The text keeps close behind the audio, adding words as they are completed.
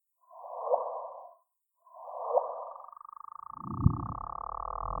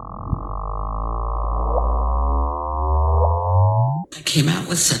came out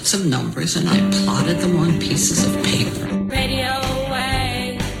with sets of numbers, and I plotted them on pieces of paper. Radio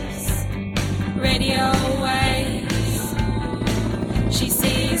waves, radio waves. She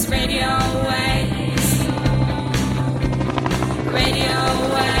sees radio waves, radio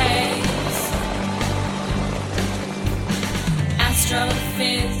waves.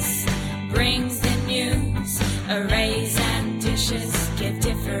 Astrophiz brings the news. Arrays and dishes give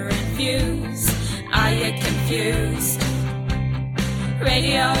different views. Are you confused?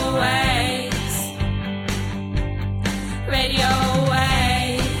 Radio waves, radio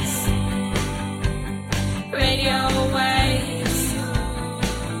waves, radio waves.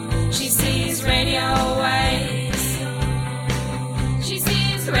 She sees radio waves. She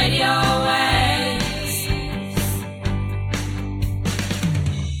sees radio waves.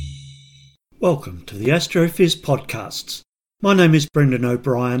 Welcome to the Astrophiz podcasts. My name is Brendan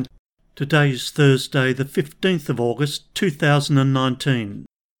O'Brien. Today is Thursday, the 15th of August 2019.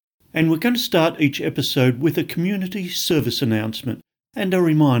 And we're going to start each episode with a community service announcement and a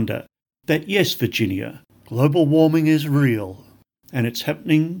reminder that yes, Virginia, global warming is real and it's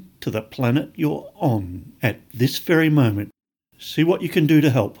happening to the planet you're on at this very moment. See what you can do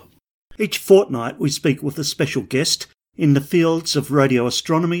to help. Each fortnight we speak with a special guest in the fields of radio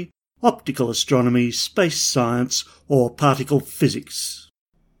astronomy, optical astronomy, space science or particle physics.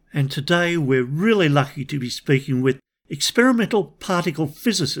 And today we're really lucky to be speaking with experimental particle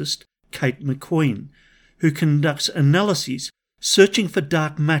physicist Kate McQueen, who conducts analyses searching for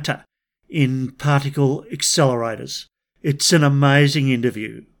dark matter in particle accelerators. It's an amazing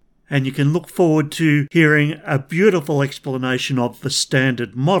interview, and you can look forward to hearing a beautiful explanation of the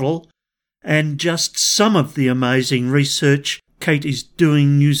Standard Model and just some of the amazing research Kate is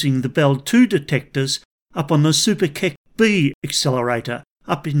doing using the Bell 2 detectors up on the Super Keck B accelerator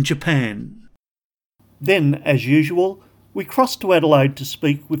up in Japan. Then, as usual, we cross to Adelaide to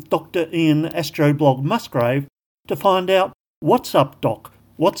speak with Dr. Ian Astroblog Musgrave to find out what's up, Doc,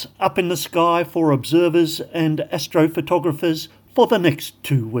 what's up in the sky for observers and astrophotographers for the next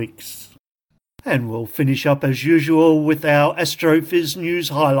 2 weeks. And we'll finish up as usual with our Astrophiz news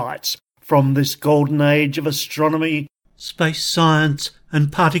highlights from this golden age of astronomy, space science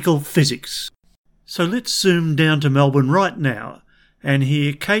and particle physics. So let's zoom down to Melbourne right now and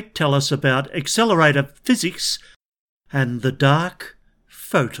hear Kate tell us about accelerator physics and the dark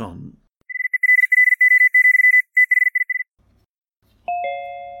photon.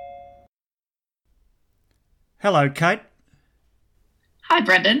 Hello, Kate. Hi,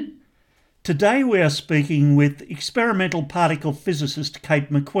 Brendan. Today we are speaking with experimental particle physicist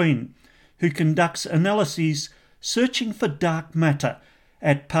Kate McQueen, who conducts analyses searching for dark matter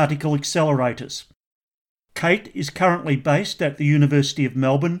at particle accelerators. Kate is currently based at the University of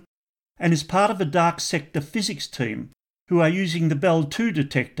Melbourne and is part of a dark sector physics team who are using the Bell 2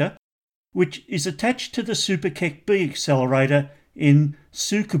 detector, which is attached to the Super Keck B accelerator in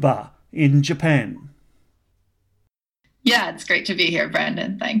Tsukuba in Japan. Yeah, it's great to be here,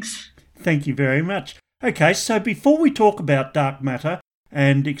 Brendan. Thanks. Thank you very much. Okay, so before we talk about dark matter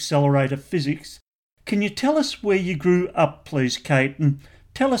and accelerator physics, can you tell us where you grew up, please, Kate, and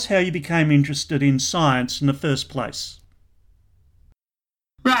tell us how you became interested in science in the first place.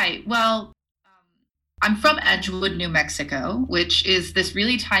 Right. Well, I'm from Edgewood, New Mexico, which is this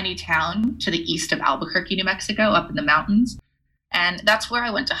really tiny town to the east of Albuquerque, New Mexico, up in the mountains. And that's where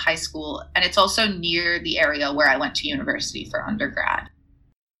I went to high school. And it's also near the area where I went to university for undergrad.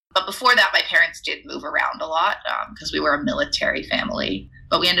 But before that, my parents did move around a lot because we were a military family.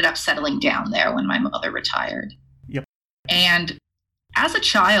 But we ended up settling down there when my mother retired. Yep. And as a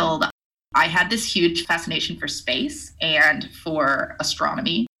child, I had this huge fascination for space and for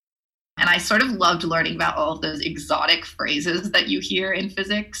astronomy. And I sort of loved learning about all of those exotic phrases that you hear in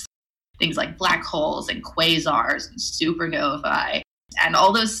physics. Things like black holes and quasars and supernovae and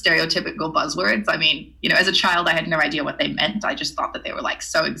all those stereotypical buzzwords. I mean, as a child, I had no idea what they meant. I just thought that they were like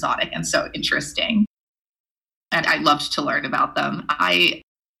so exotic and so interesting. And I loved to learn about them. I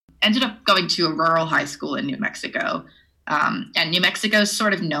ended up going to a rural high school in New Mexico. And New Mexico is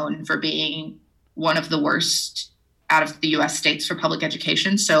sort of known for being one of the worst out of the U.S. states for public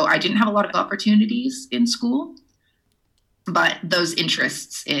education. So I didn't have a lot of opportunities in school. But those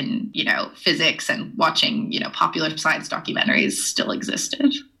interests in, physics and watching, popular science documentaries still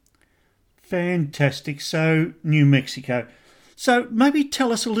existed. Fantastic. So, New Mexico. So maybe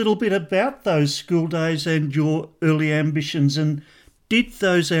tell us a little bit about those school days and your early ambitions. And did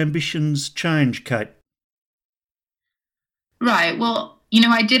those ambitions change, Kate? Right. Well,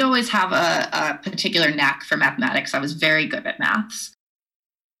 I did always have a particular knack for mathematics. I was very good at maths.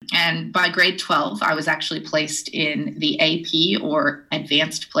 And by grade 12, I was actually placed in the AP, or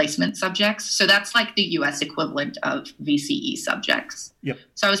advanced placement subjects. So that's like the US equivalent of VCE subjects. Yep.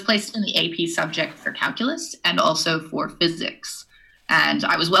 So I was placed in the AP subject for calculus and also for physics. And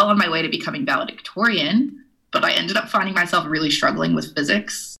I was well on my way to becoming valedictorian, but I ended up finding myself really struggling with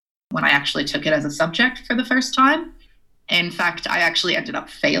physics when I actually took it as a subject for the first time. In fact, I actually ended up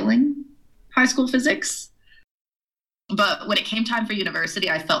failing high school physics. But when it came time for university,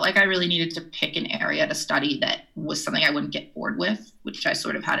 I felt like I really needed to pick an area to study that was something I wouldn't get bored with, which I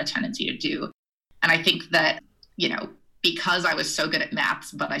sort of had a tendency to do. And I think that, because I was so good at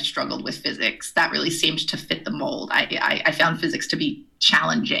maths, but I struggled with physics, that really seemed to fit the mold. I found physics to be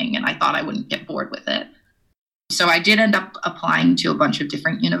challenging, and I thought I wouldn't get bored with it. So I did end up applying to a bunch of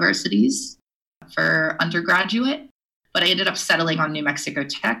different universities for undergraduate. But I ended up settling on New Mexico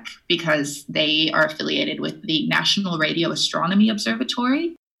Tech because they are affiliated with the National Radio Astronomy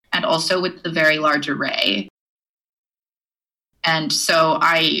Observatory and also with the Very Large Array. And so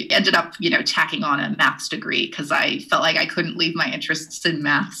I ended up, tacking on a maths degree because I felt like I couldn't leave my interests in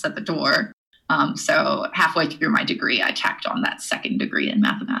maths at the door. So halfway through my degree, I tacked on that second degree in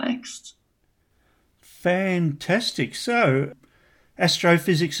mathematics. Fantastic. So,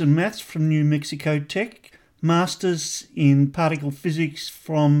 astrophysics and maths from New Mexico Tech. Masters in particle physics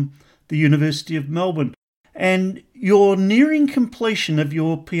from the University of Melbourne. And you're nearing completion of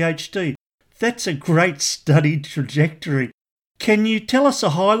your PhD. That's a great study trajectory. Can you tell us the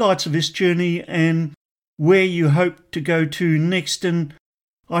highlights of this journey and where you hope to go to next? And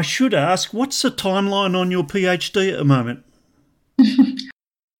I should ask, what's the timeline on your PhD at the moment?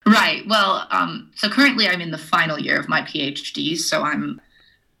 Right. Well, so currently I'm in the final year of my PhD, so I'm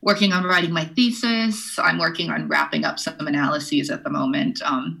working on writing my thesis. I'm working on wrapping up some analyses at the moment.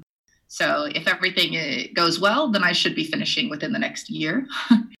 So if everything goes well, then I should be finishing within the next year.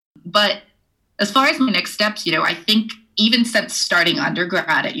 But as far as my next steps, I think even since starting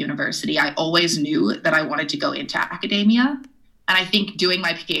undergrad at university, I always knew that I wanted to go into academia. And I think doing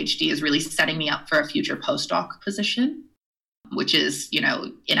my PhD is really setting me up for a future postdoc position, which is,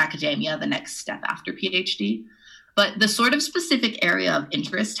 in academia, the next step after PhD. But the sort of specific area of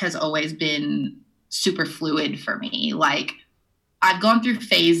interest has always been super fluid for me. Like, I've gone through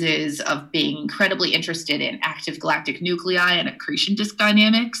phases of being incredibly interested in active galactic nuclei and accretion disk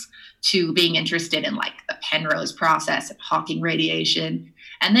dynamics, to being interested in like the Penrose process and Hawking radiation,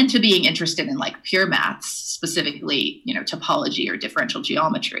 and then to being interested in like pure maths, specifically, topology or differential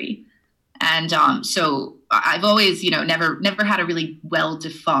geometry. And so I've always, never had a really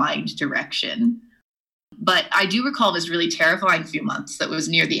well-defined direction. But I do recall this really terrifying few months that was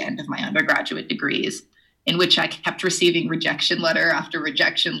near the end of my undergraduate degrees, in which I kept receiving rejection letter after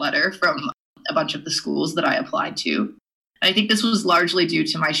rejection letter from a bunch of the schools that I applied to. And I think this was largely due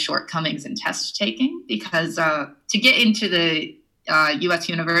to my shortcomings in test taking, because to get into the U.S.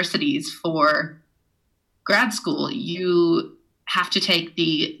 universities for grad school, you have to take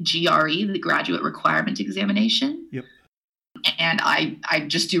the GRE, the Graduate Requirement Examination. Yep. And I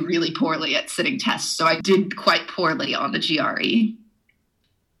just do really poorly at sitting tests. So I did quite poorly on the GRE.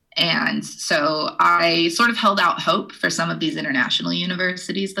 And so I sort of held out hope for some of these international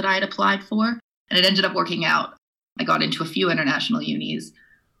universities that I had applied for. And it ended up working out. I got into a few international unis.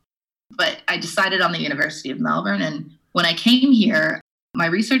 But I decided on the University of Melbourne. And when I came here, my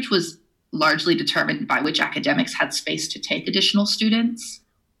research was largely determined by which academics had space to take additional students,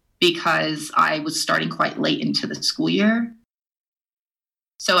 because I was starting quite late into the school year.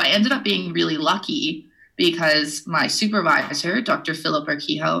 So I ended up being really lucky because my supervisor, Dr. Philip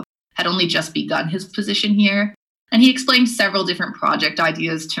Urquijo, had only just begun his position here. And he explained several different project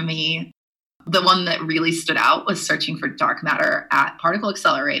ideas to me. The one that really stood out was searching for dark matter at Particle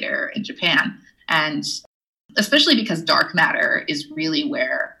Accelerator in Japan. And especially because dark matter is really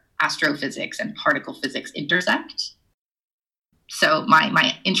where astrophysics and particle physics intersect. So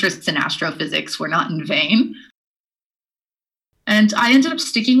my interests in astrophysics were not in vain. And I ended up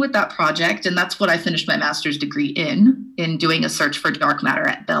sticking with that project, and that's what I finished my master's degree in doing a search for dark matter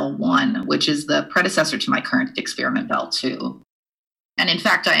at Bell 1, which is the predecessor to my current experiment, Bell 2. And in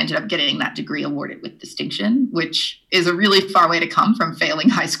fact, I ended up getting that degree awarded with distinction, which is a really far way to come from failing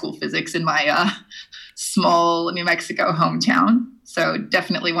high school physics in my small New Mexico hometown. So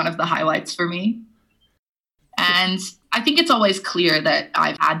definitely one of the highlights for me. And I think it's always clear that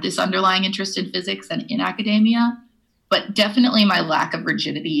I've had this underlying interest in physics and in academia, but definitely my lack of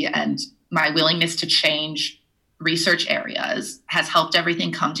rigidity and my willingness to change research areas has helped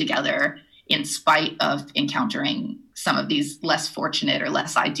everything come together in spite of encountering some of these less fortunate or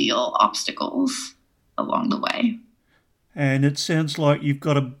less ideal obstacles along the way. And it sounds like you've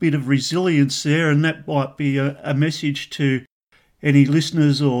got a bit of resilience there, and that might be a message to any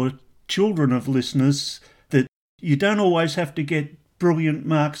listeners or children of listeners that you don't always have to get brilliant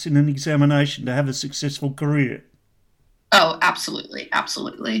marks in an examination to have a successful career. Oh, absolutely.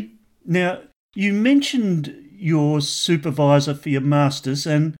 Absolutely. Now, you mentioned your supervisor for your masters,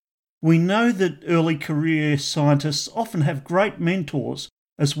 and we know that early career scientists often have great mentors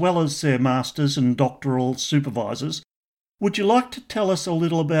as well as their masters and doctoral supervisors. Would you like to tell us a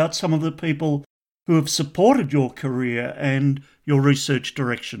little about some of the people who have supported your career and your research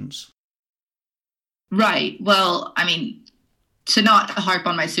directions? Right. Well, I mean, to not harp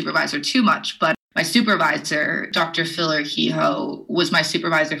on my supervisor too much, but my supervisor, Dr. Philler Kehoe, was my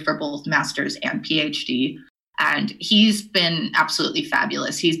supervisor for both master's and PhD. And he's been absolutely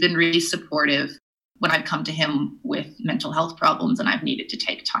fabulous. He's been really supportive when I've come to him with mental health problems and I've needed to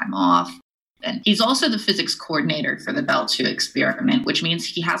take time off. And he's also the physics coordinator for the Bell 2 experiment, which means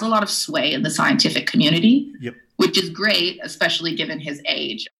he has a lot of sway in the scientific community, which is great, especially given his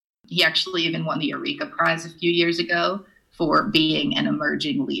age. He actually even won the Eureka Prize a few years ago for being an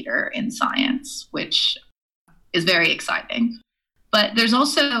emerging leader in science, which is very exciting. But there's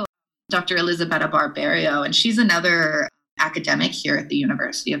also Dr. Elisabetta Barberio, and she's another academic here at the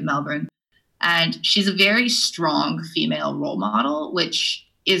University of Melbourne. And she's a very strong female role model, which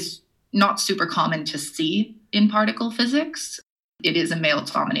is not super common to see in particle physics. It is a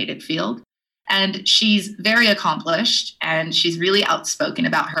male-dominated field. And she's very accomplished, and she's really outspoken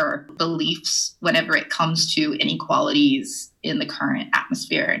about her beliefs whenever it comes to inequalities in the current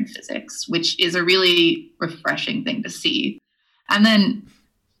atmosphere in physics, which is a really refreshing thing to see. And then,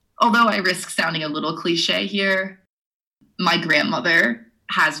 although I risk sounding a little cliche here, my grandmother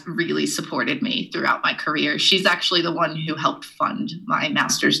has really supported me throughout my career. She's actually the one who helped fund my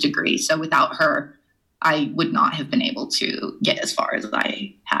master's degree. So without her, I would not have been able to get as far as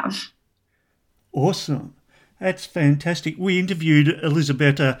I have. Awesome. That's fantastic. We interviewed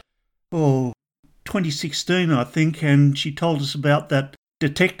Elisabetta, 2016, I think, and she told us about that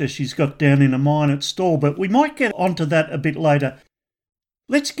detector she's got down in a mine at Stawell, but we might get onto that a bit later.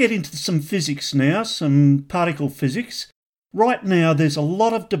 Let's get into some physics now, some particle physics. Right now, there's a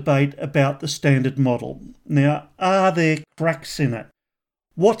lot of debate about the Standard Model. Now, are there cracks in it?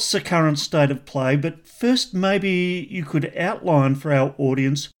 What's the current state of play? But first, maybe you could outline for our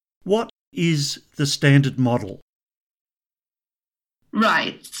audience, what is the Standard Model?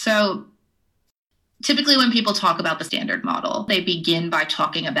 Right. So typically when people talk about the Standard Model, they begin by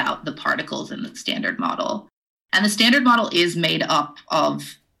talking about the particles in the Standard Model. And the Standard Model is made up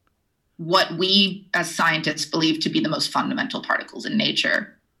of what we as scientists believe to be the most fundamental particles in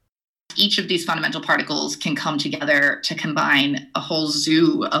nature. Each of these fundamental particles can come together to combine a whole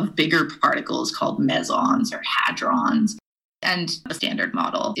zoo of bigger particles called mesons or hadrons. And the Standard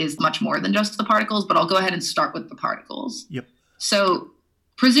Model is much more than just the particles, but I'll go ahead and start with the particles. Yep. So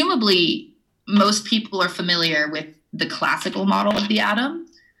presumably, most people are familiar with the classical model of the atom,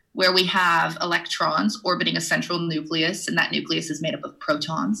 where we have electrons orbiting a central nucleus, and that nucleus is made up of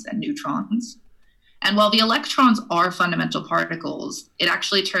protons and neutrons. And while the electrons are fundamental particles, it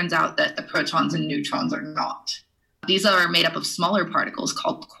actually turns out that the protons and neutrons are not. These are made up of smaller particles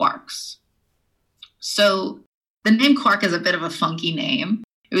called quarks. So the name quark is a bit of a funky name.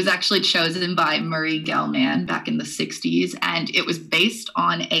 It was actually chosen by Murray Gell-Mann back in the 60s, and it was based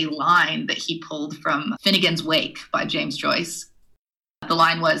on a line that he pulled from Finnegan's Wake by James Joyce. The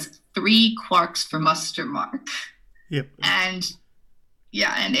line was 3 quarks for muster mark. Yep. And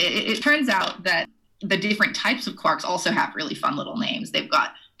it turns out that the different types of quarks also have really fun little names. They've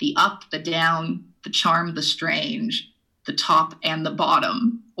got the up, the down, the charm, the strange, the top, and the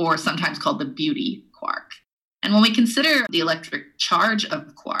bottom, or sometimes called the beauty quark. And when we consider the electric charge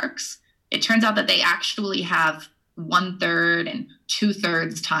of quarks, it turns out that they actually have 1/3 and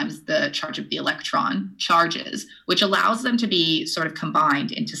 2/3 times the charge of the electron charges, which allows them to be sort of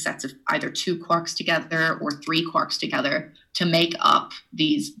combined into sets of either 2 quarks together or 3 quarks together to make up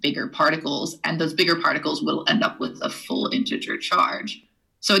these bigger particles. And those bigger particles will end up with a full integer charge.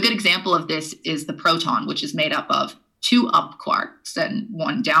 So a good example of this is the proton, which is made up of 2 up quarks and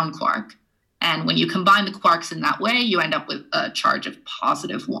 1 down quark. And when you combine the quarks in that way, you end up with a charge of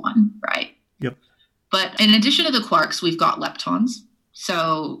 +1, right? Yep. But in addition to the quarks, we've got leptons.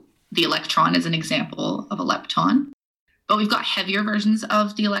 So the electron is an example of a lepton. But we've got heavier versions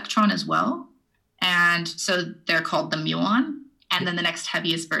of the electron as well. And so they're called the muon. And then the next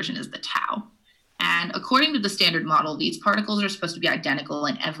heaviest version is the tau. And according to the Standard Model, these particles are supposed to be identical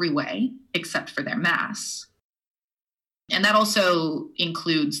in every way except for their mass. And that also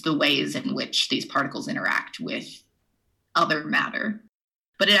includes the ways in which these particles interact with other matter.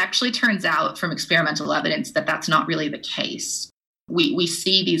 But it actually turns out from experimental evidence that that's not really the case. We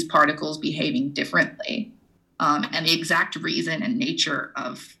see these particles behaving differently. And the exact reason and nature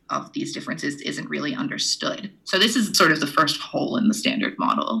of these differences isn't really understood. So this is sort of the first hole in the standard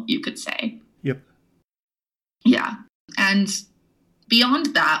model, you could say. Yep. Yeah. And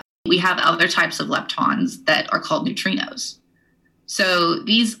beyond that, we have other types of leptons that are called neutrinos. So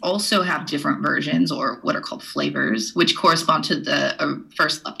these also have different versions, or what are called flavors, which correspond to the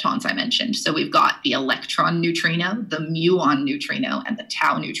first leptons I mentioned. So we've got the electron neutrino, the muon neutrino, and the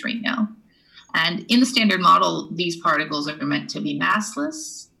tau neutrino. And in the standard model, these particles are meant to be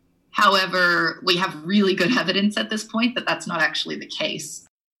massless. However, we have really good evidence at this point that that's not actually the case.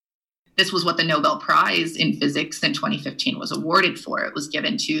 This was what the Nobel Prize in Physics in 2015 was awarded for. It was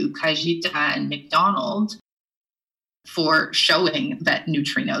given to Kajita and McDonald for showing that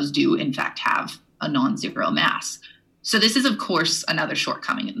neutrinos do, in fact, have a non-zero mass. So this is, of course, another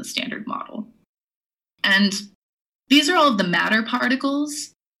shortcoming in the standard model. And these are all of the matter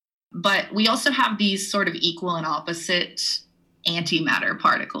particles, but we also have these sort of equal and opposite antimatter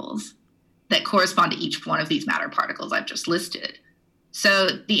particles that correspond to each one of these matter particles I've just listed. So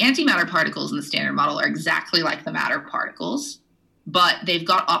the antimatter particles in the standard model are exactly like the matter particles, but they've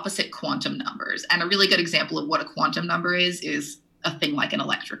got opposite quantum numbers. And a really good example of what a quantum number is a thing like an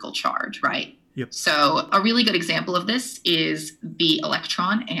electrical charge, right? Yep. So a really good example of this is the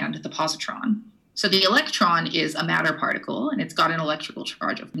electron and the positron. So the electron is a matter particle, and it's got an electrical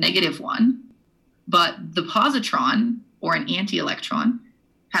charge of -1. But the positron, or an anti-electron,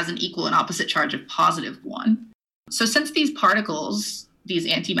 has an equal and opposite charge of +1. So since these particles, these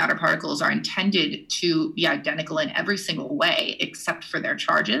antimatter particles, are intended to be identical in every single way except for their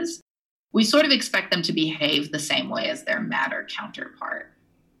charges, we sort of expect them to behave the same way as their matter counterpart.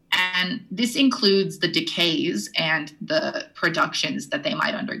 And this includes the decays and the productions that they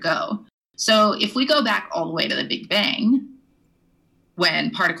might undergo. So if we go back all the way to the Big Bang,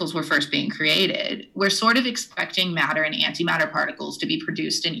 when particles were first being created, we're sort of expecting matter and antimatter particles to be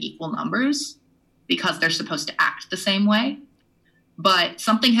produced in equal numbers because they're supposed to act the same way. But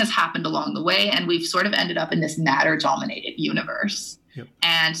something has happened along the way, and we've sort of ended up in this matter-dominated universe. Yep.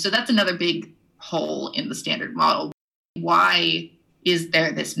 And so that's another big hole in the standard model. Why is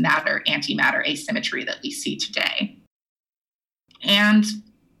there this matter-antimatter asymmetry that we see today? And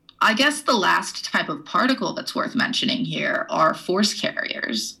I guess the last type of particle that's worth mentioning here are force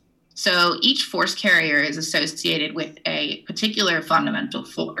carriers. So each force carrier is associated with a particular fundamental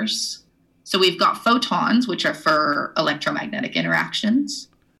force. So we've got photons, which are for electromagnetic interactions.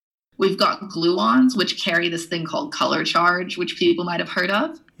 We've got gluons, which carry this thing called color charge, which people might have heard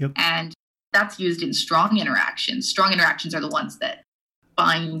of. Yep. And that's used in strong interactions. Strong interactions are the ones that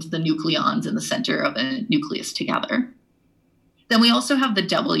bind the nucleons in the center of a nucleus together. Then we also have the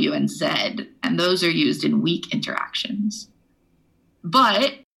W and Z, and those are used in weak interactions.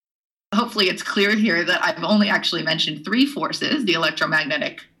 But hopefully it's clear here that I've only actually mentioned 3 forces, the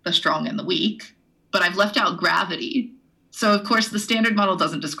electromagnetic, the strong, and the weak, but I've left out gravity. So of course the standard model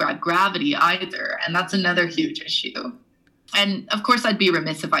doesn't describe gravity either, and that's another huge issue. And of course I'd be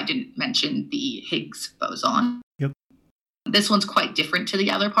remiss if I didn't mention the Higgs boson. Yep. This one's quite different to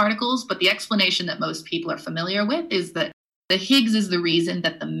the other particles, but the explanation that most people are familiar with is that the Higgs is the reason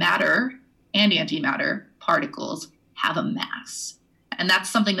that the matter and antimatter particles have a mass. And that's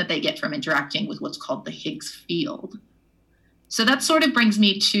something that they get from interacting with what's called the Higgs field. So that sort of brings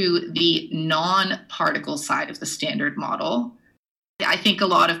me to the non-particle side of the standard model. I think a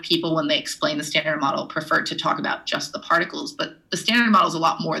lot of people, when they explain the standard model, prefer to talk about just the particles, but the standard model is a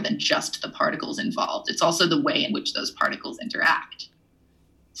lot more than just the particles involved. It's also the way in which those particles interact.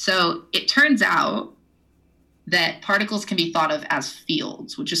 So it turns out that particles can be thought of as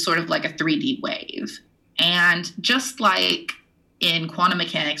fields, which is sort of like a 3D wave. And just like in quantum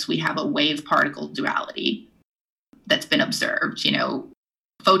mechanics, we have a wave-particle duality that's been observed. You know,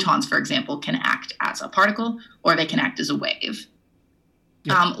 photons, for example, can act as a particle or they can act as a wave.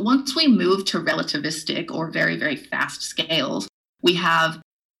 Yeah. Once we move to relativistic or very, very fast scales, we have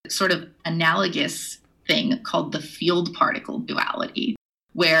sort of analogous thing called the field-particle duality,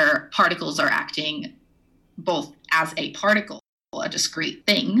 where particles are acting both as a particle, a discrete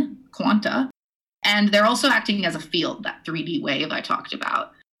thing, quanta, and they're also acting as a field, that 3D wave I talked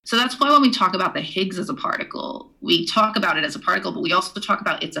about. So that's why when we talk about the Higgs as a particle, we talk about it as a particle, but we also talk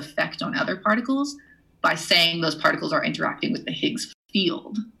about its effect on other particles by saying those particles are interacting with the Higgs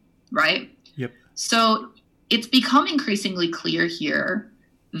field, right? Yep. So it's become increasingly clear here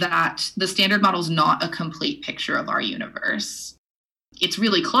that the standard model is not a complete picture of our universe. It's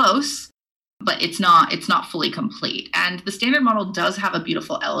really close, but it's not fully complete. And the Standard Model does have a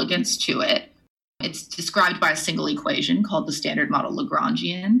beautiful elegance to it. It's described by a single equation called the Standard Model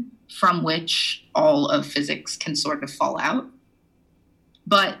Lagrangian, from which all of physics can sort of fall out.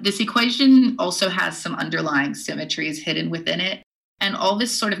 But this equation also has some underlying symmetries hidden within it. And all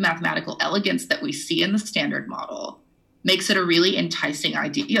this sort of mathematical elegance that we see in the Standard Model makes it a really enticing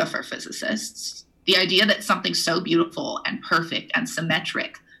idea for physicists. The idea that something so beautiful and perfect and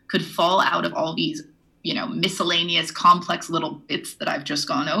symmetric could fall out of all these, miscellaneous, complex little bits that I've just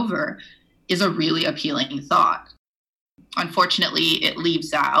gone over is a really appealing thought. Unfortunately, it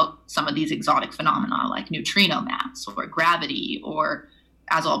leaves out some of these exotic phenomena like neutrino mass or gravity, or,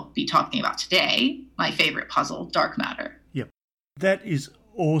 as I'll be talking about today, my favorite puzzle, dark matter. Yep. That is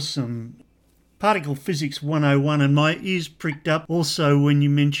awesome. Particle Physics 101, and my ears pricked up also when you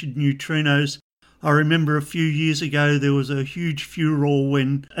mentioned neutrinos. I remember a few years ago there was a huge furore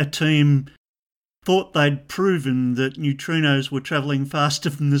when a team thought they'd proven that neutrinos were travelling faster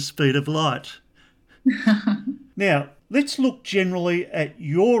than the speed of light. Now, let's look generally at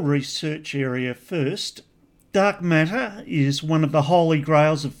your research area first. Dark matter is one of the holy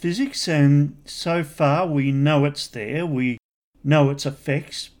grails of physics, and so far we know it's there, we know its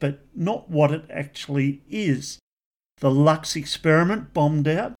effects, but not what it actually is. The Lux experiment bombed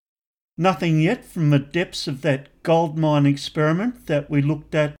out. Nothing yet from the depths of that gold mine experiment that we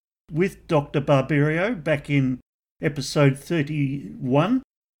looked at with Dr. Barberio back in episode 31.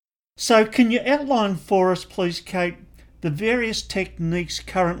 So can you outline for us, please, Kate, the various techniques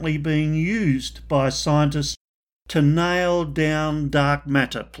currently being used by scientists to nail down dark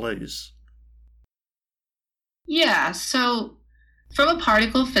matter, please? Yeah, so from a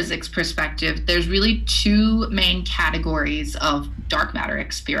particle physics perspective, there's really two main categories of dark matter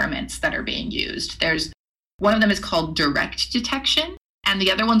experiments that are being used. One of them is called direct detection, and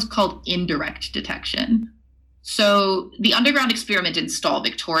the other one's called indirect detection. So the underground experiment in Stall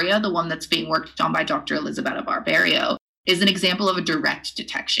Victoria, the one that's being worked on by Dr. Elisabetta Barberio, is an example of a direct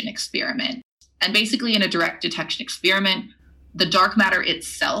detection experiment. And basically in a direct detection experiment, the dark matter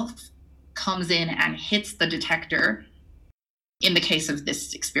itself comes in and hits the detector. In the case of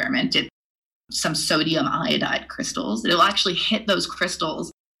this experiment, it's some sodium iodide crystals. It'll actually hit those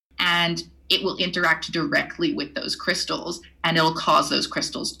crystals and it will interact directly with those crystals, and it'll cause those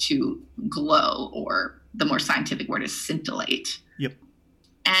crystals to glow, or the more scientific word is scintillate. Yep.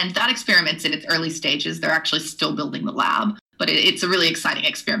 And that experiment's in its early stages. They're actually still building the lab, but it's a really exciting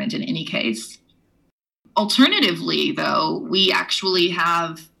experiment in any case. Alternatively, though, we actually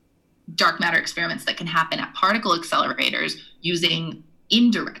have dark matter experiments that can happen at particle accelerators using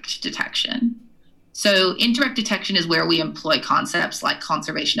indirect detection. So indirect detection is where we employ concepts like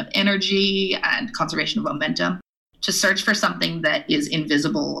conservation of energy and conservation of momentum to search for something that is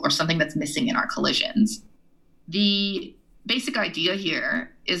invisible or something that's missing in our collisions. The basic idea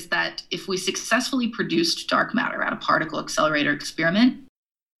here is that if we successfully produced dark matter at a particle accelerator experiment,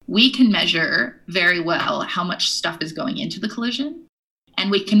 we can measure very well how much stuff is going into the collision,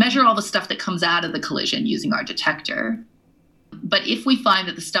 and we can measure all the stuff that comes out of the collision using our detector. But if we find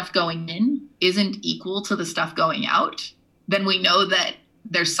that the stuff going in isn't equal to the stuff going out, then we know that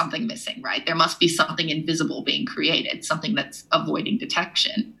there's something missing, right? There must be something invisible being created, something that's avoiding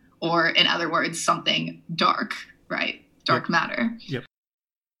detection, or in other words, something dark, right? Dark matter. Yep.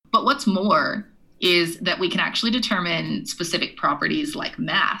 But what's more is that we can actually determine specific properties like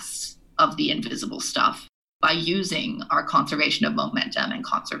mass of the invisible stuff by using our conservation of momentum and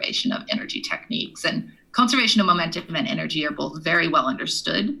conservation of energy techniques. And conservation of momentum and energy are both very well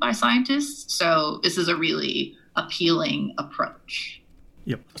understood by scientists, so this is a really appealing approach.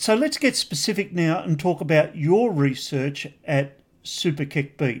 Yep. So let's get specific now and talk about your research at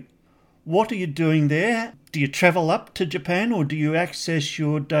SuperKeck-B. What are you doing there? Do you travel up to Japan, or do you access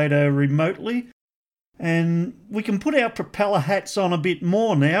your data remotely? And we can put our propeller hats on a bit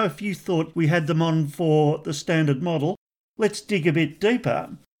more now. If you thought we had them on for the Standard Model, let's dig a bit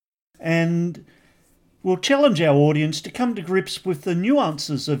deeper. And we'll challenge our audience to come to grips with the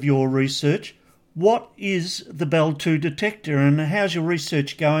nuances of your research. What is the Bell 2 detector, and how's your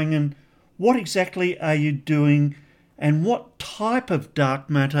research going, and what exactly are you doing, and what type of dark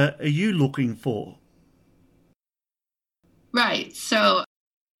matter are you looking for? Right. So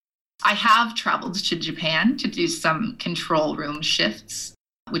I have traveled to Japan to do some control room shifts,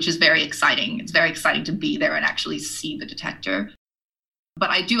 which is very exciting. It's very exciting to be there and actually see the detector. But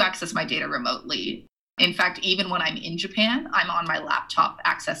I do access my data remotely. In fact, even when I'm in Japan, I'm on my laptop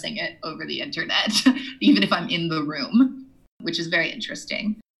accessing it over the internet, even if I'm in the room, which is very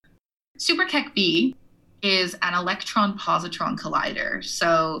interesting. SuperKeck-B is an electron-positron collider.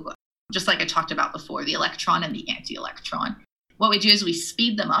 So just like I talked about before, the electron and the anti-electron. What we do is we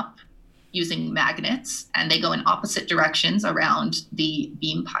speed them up using magnets, and they go in opposite directions around the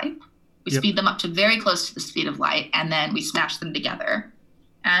beam pipe. We speed them up to very close to the speed of light, and then we smash them together.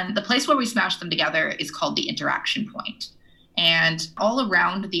 And the place where we smash them together is called the interaction point. And all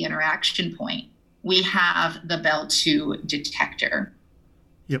around the interaction point, we have the Bell 2 detector.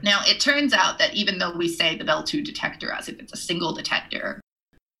 Yep. Now, it turns out that even though we say the Bell 2 detector as if it's a single detector,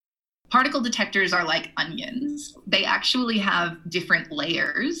 particle detectors are like onions. They actually have different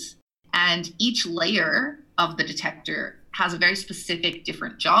layers, and each layer of the detector has a very specific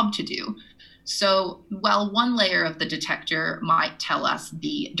different job to do. So while one layer of the detector might tell us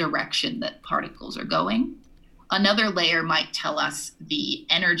the direction that particles are going, another layer might tell us the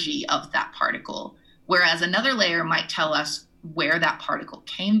energy of that particle, whereas another layer might tell us where that particle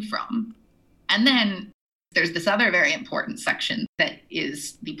came from. And then there's this other very important section that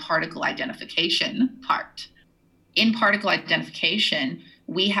is the particle identification part. In particle identification,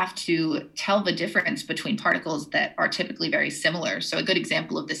 we have to tell the difference between particles that are typically very similar. So a good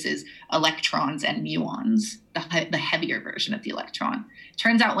example of this is electrons and muons, the heavier version of the electron.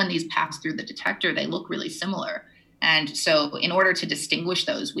 Turns out when these pass through the detector, they look really similar. And so in order to distinguish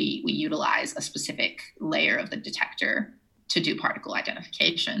those, we utilize a specific layer of the detector to do particle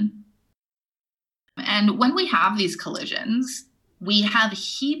identification. And when we have these collisions, we have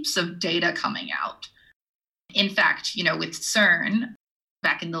heaps of data coming out. In fact, with CERN,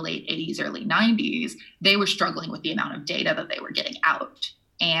 back in the late 80s, early 90s, they were struggling with the amount of data that they were getting out.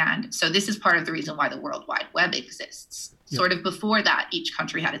 And so this is part of the reason why the World Wide Web exists. Yep. Sort of before that, each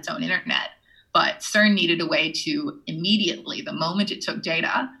country had its own internet, but CERN needed a way to immediately, the moment it took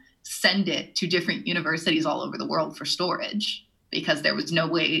data, send it to different universities all over the world for storage, because there was no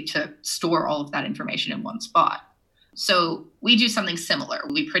way to store all of that information in one spot. So we do something similar.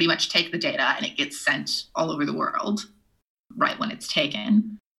 We pretty much take the data and it gets sent all over the world right when it's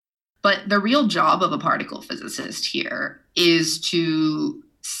taken. But the real job of a particle physicist here is to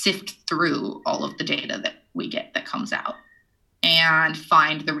sift through all of the data that we get that comes out and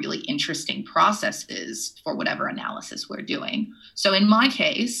find the really interesting processes for whatever analysis we're doing. So in my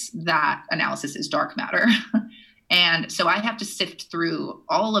case, that analysis is dark matter. And so I have to sift through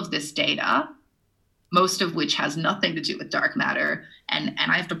all of this data, most of which has nothing to do with dark matter. And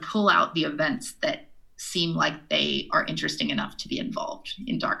I have to pull out the events that seem like they are interesting enough to be involved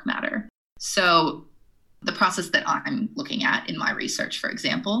in dark matter. So the process that I'm looking at in my research, for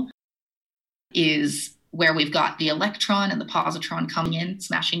example, is where we've got the electron and the positron coming in,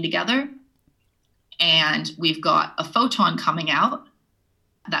 smashing together. And we've got a photon coming out,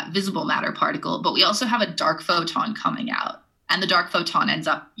 that visible matter particle, but we also have a dark photon coming out. And the dark photon ends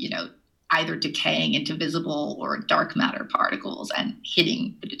up, either decaying into visible or dark matter particles and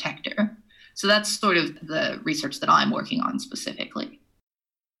hitting the detector. So that's sort of the research that I'm working on specifically.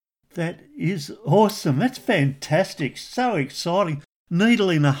 That is awesome. That's fantastic. So exciting. Needle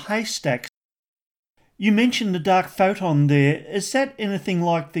in a haystack. You mentioned the dark photon there. Is that anything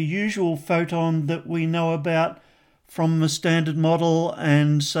like the usual photon that we know about from the Standard Model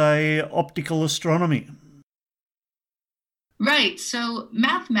and, say, optical astronomy? Right. So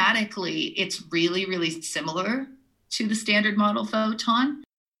mathematically, it's really, really similar to the Standard Model photon,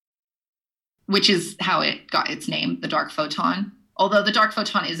 which is how it got its name, the dark photon, although the dark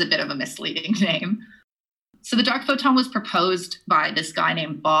photon is a bit of a misleading name. So the dark photon was proposed by this guy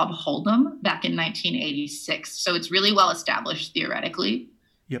named Bob Holdom back in 1986. So it's really well established theoretically.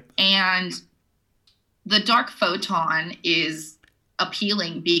 Yep. And the dark photon is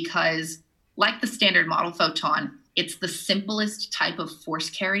appealing because, like the Standard Model photon, it's the simplest type of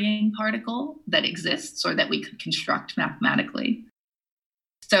force-carrying particle that exists or that we could construct mathematically.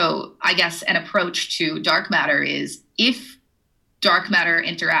 So I guess an approach to dark matter is, if dark matter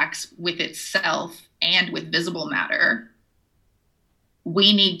interacts with itself and with visible matter,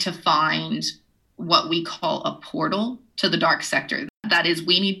 we need to find what we call a portal to the dark sector. That is,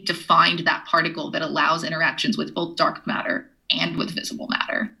 we need to find that particle that allows interactions with both dark matter and with visible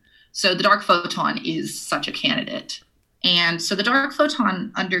matter. So the dark photon is such a candidate. And so the dark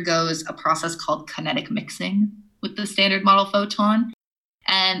photon undergoes a process called kinetic mixing with the Standard Model photon.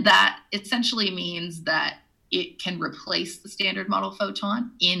 And that essentially means that it can replace the Standard Model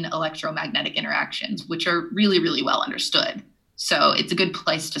photon in electromagnetic interactions, which are really, really well understood. So it's a good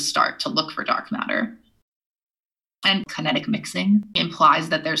place to start to look for dark matter. And kinetic mixing implies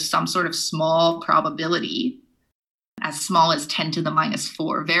that there's some sort of small probability, as small as 10 to the minus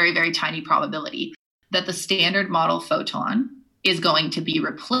 4, very, very tiny probability, that the Standard Model photon is going to be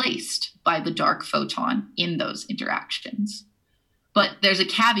replaced by the dark photon in those interactions. But there's a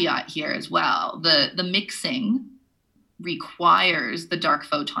caveat here as well. The mixing requires the dark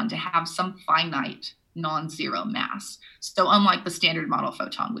photon to have some finite non-zero mass. So unlike the standard model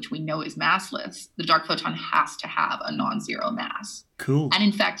photon, which we know is massless, the dark photon has to have a non-zero mass. Cool. And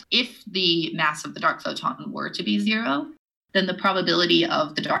in fact, if the mass of the dark photon were to be zero, then the probability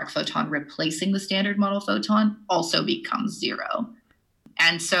of the dark photon replacing the standard model photon also becomes zero.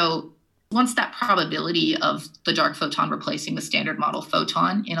 And so once that probability of the dark photon replacing the standard model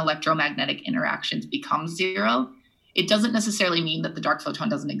photon in electromagnetic interactions becomes zero, it doesn't necessarily mean that the dark photon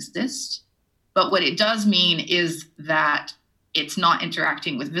doesn't exist. But what it does mean is that it's not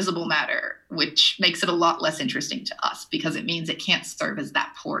interacting with visible matter, which makes it a lot less interesting to us because it means it can't serve as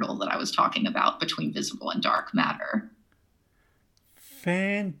that portal that I was talking about between visible and dark matter.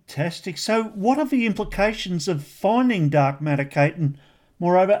 Fantastic. So what are the implications of finding dark matter, Kate? And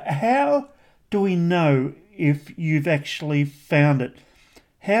moreover, how do we know if you've actually found it?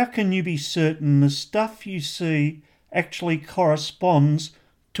 How can you be certain the stuff you see actually corresponds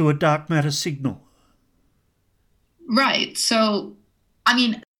to a dark matter signal? Right. So, I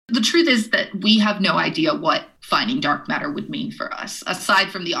mean, the truth is that we have no idea what finding dark matter would mean for us, aside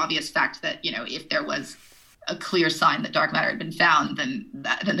from the obvious fact that, if there was a clear sign that dark matter had been found, then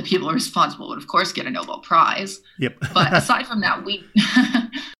the people responsible would, of course, get a Nobel Prize. Yep. But aside from that, we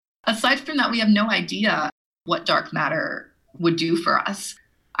have no idea what dark matter would do for us.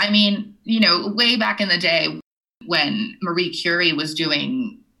 I mean, way back in the day when Marie Curie was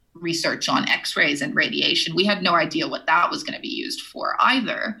doing research on X-rays and radiation, we had no idea what that was going to be used for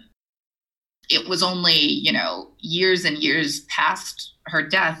either. It was only, years and years past her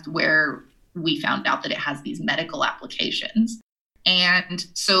death where we found out that it has these medical applications. And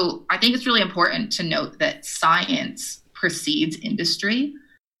so I think it's really important to note that science precedes industry.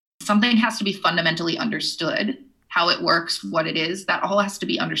 Something has to be fundamentally understood, how it works, what it is. That all has to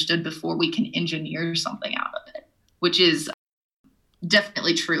be understood before we can engineer something out of it, which is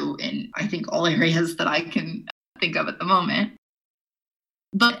definitely true in, I think, all areas that I can think of at the moment.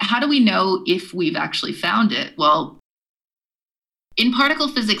 But how do we know if we've actually found it? Well, in particle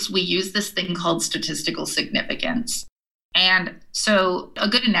physics, we use this thing called statistical significance. And so a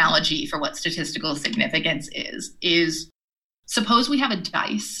good analogy for what statistical significance is suppose we have a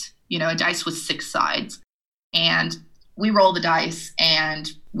dice, a dice with 6 sides, and we roll the dice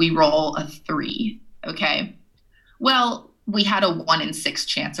and we roll a 3, okay? Well, we had a 1 in 6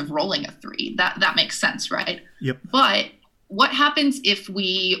 chance of rolling a 3. That makes sense, right? Yep. But what happens if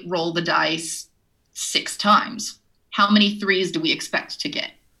we roll the dice 6 times? How many 3s do we expect to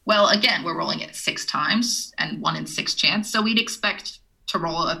get? Well, again, we're rolling it 6 times and 1 in 6 chance. So we'd expect to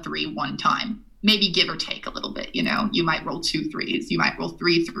roll a 3 one time, maybe give or take a little bit. You might roll 2 3s, you might roll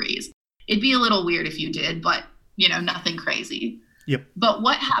 3 3s. It'd be a little weird if you did, but nothing crazy. Yep. But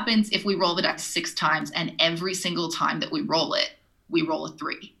what happens if we roll the dice 6 times and every single time that we roll it, we roll a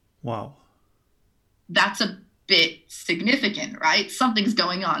 3? Wow. That's a bit significant, right? Something's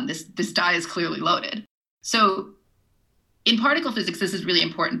going on. This die is clearly loaded. So in particle physics, this is really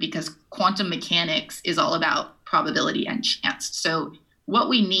important because quantum mechanics is all about probability and chance. So what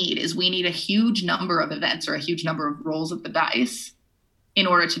we need a huge number of events or a huge number of rolls of the dice in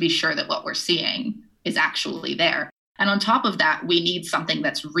order to be sure that what we're seeing is actually there. And on top of that, we need something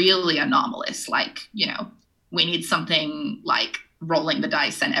that's really anomalous. Like, we need something like rolling the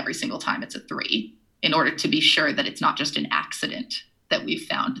dice and every single time it's a 3 in order to be sure that it's not just an accident that we've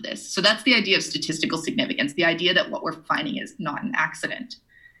found this. So that's the idea of statistical significance, the idea that what we're finding is not an accident.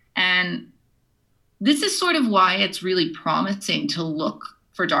 And this is sort of why it's really promising to look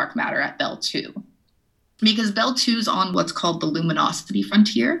for dark matter at Bell 2. Because Bell 2 is on what's called the luminosity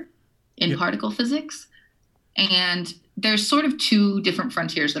frontier in particle physics. And there's sort of 2 different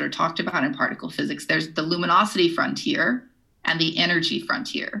frontiers that are talked about in particle physics. There's the luminosity frontier and the energy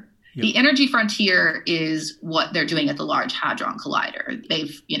frontier. Yep. The energy frontier is what they're doing at the Large Hadron Collider.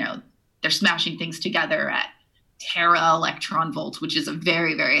 They're smashing things together at tera electron volts, which is a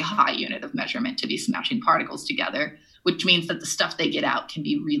very, very high unit of measurement to be smashing particles together, which means that the stuff they get out can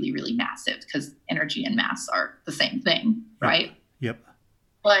be really, really massive because energy and mass are the same thing, right? Yep.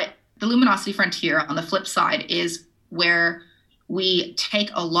 But the luminosity frontier, on the flip side, is where we take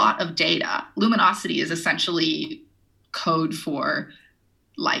a lot of data. Luminosity is essentially code for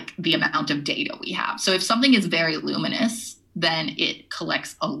like the amount of data we have. So if something is very luminous, then it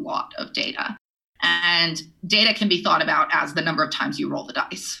collects a lot of data. And data can be thought about as the number of times you roll the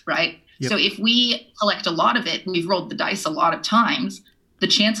dice, right? Yep. So if we collect a lot of it, we've rolled the dice a lot of times, the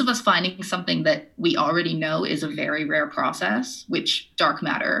chance of us finding something that we already know is a very rare process, which dark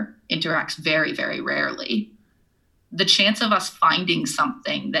matter interacts very, very rarely. the chance of us finding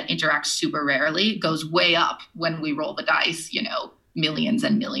something that interacts super rarely goes way up when we roll the dice, millions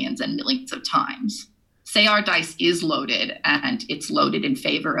and millions and millions of times. Say our dice is loaded and it's loaded in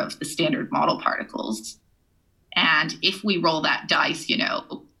favor of the standard model particles. And if we roll that dice,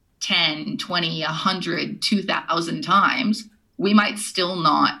 10, 20, 100, 2,000 times, we might still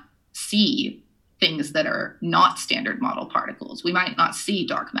not see things that are not standard model particles. We might not see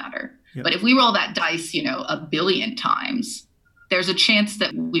dark matter. Yep. But if we roll that dice, 1 billion times, there's a chance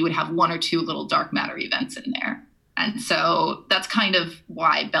that we would have 1 or 2 little dark matter events in there. And so that's kind of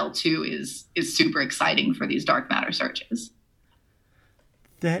why Bell 2 is super exciting for these dark matter searches.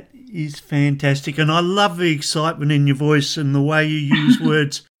 That is fantastic. And I love the excitement in your voice and the way you use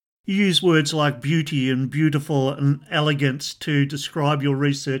words. You use words like beauty and beautiful and elegance to describe your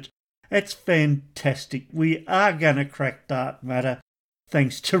research. That's fantastic. We are going to crack dark matter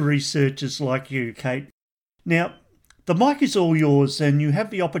thanks to researchers like you, Kate. Now, the mic is all yours and you have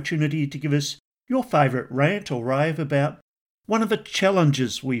the opportunity to give us your favourite rant or rave about one of the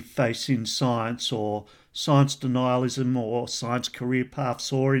challenges we face in science, or science denialism, or science career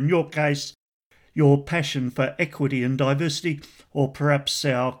paths, or in your case, your passion for equity and diversity, or perhaps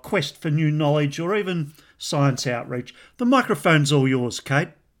our quest for new knowledge, or even science outreach. The microphone's all yours, Kate.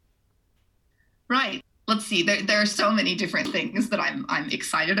 Right. Let's see. There are so many different things that I'm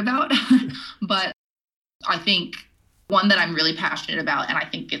excited about, but I think one that I'm really passionate about, and I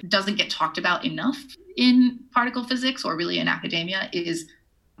think it doesn't get talked about enough in particle physics or really in academia, is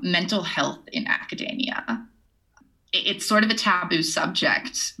mental health in academia. It's sort of a taboo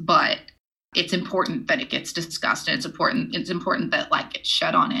subject, but it's important that it gets discussed, and it's important that light gets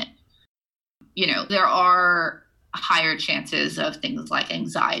shed on it. There are higher chances of things like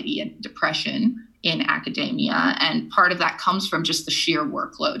anxiety and depression in academia, and part of that comes from just the sheer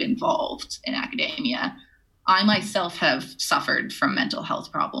workload involved in academia. I myself have suffered from mental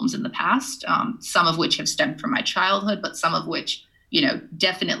health problems in the past, some of which have stemmed from my childhood, but some of which,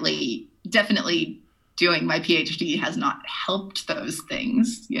 definitely doing my PhD has not helped those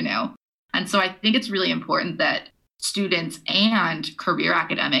things, And so I think it's really important that students and career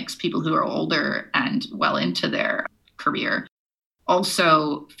academics, people who are older and well into their career,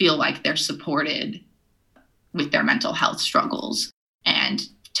 also feel like they're supported with their mental health struggles, and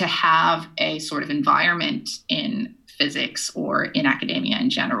to have a sort of environment in physics or in academia in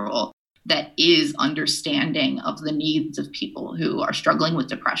general that is understanding of the needs of people who are struggling with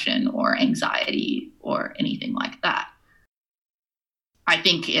depression or anxiety or anything like that. I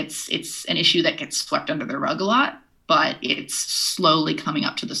think it's an issue that gets swept under the rug a lot, but it's slowly coming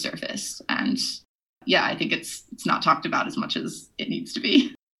up to the surface. And yeah, I think it's not talked about as much as it needs to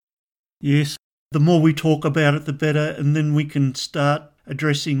be. Yes, the more we talk about it, the better, and then we can start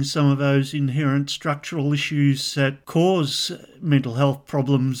addressing some of those inherent structural issues that cause mental health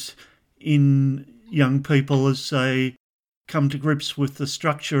problems in young people as they come to grips with the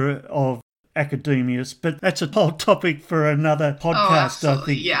structure of academia. But that's a whole topic for another podcast, I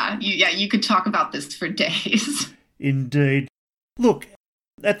think. Yeah, you could talk about this for days. Indeed. Look,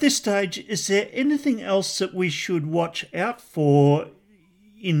 at this stage, is there anything else that we should watch out for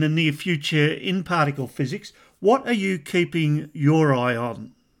in the near future in particle physics? What are you keeping your eye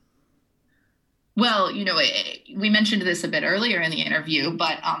on? Well, we mentioned this a bit earlier in the interview,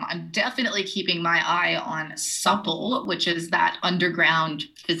 but I'm definitely keeping my eye on SUPPLE, which is that underground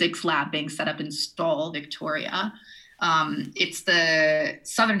physics lab being set up in Stawell, Victoria. It's the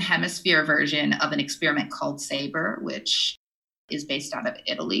Southern Hemisphere version of an experiment called SABRE, which is based out of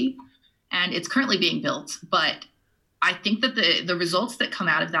Italy, and it's currently being built. But I think that the results that come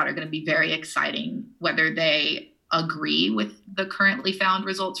out of that are going to be very exciting, whether they agree with the currently found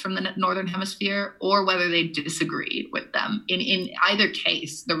results from the Northern Hemisphere or whether they disagree with them. In either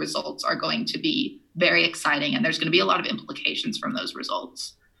case, the results are going to be very exciting, and there's going to be a lot of implications from those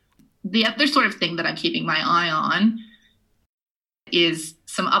results. The other sort of thing that I'm keeping my eye on is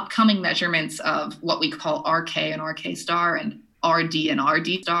some upcoming measurements of what we call RK and RK star and RD and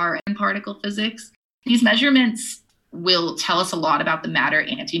RD star in particle physics. These measurements will tell us a lot about the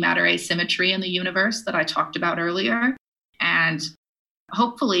matter-antimatter asymmetry in the universe that I talked about earlier. And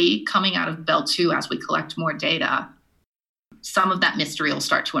hopefully, coming out of Bell 2, as we collect more data, some of that mystery will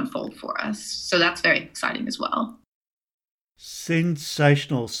start to unfold for us. So that's very exciting as well.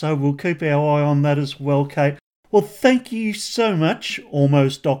 Sensational. So we'll keep our eye on that as well, Kate. Well, thank you so much,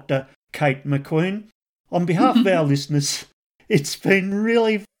 almost Dr. Kate McQueen. On behalf of our listeners, it's been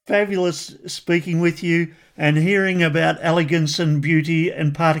really fabulous speaking with you and hearing about elegance and beauty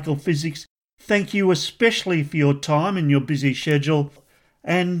and particle physics. Thank you especially for your time and your busy schedule.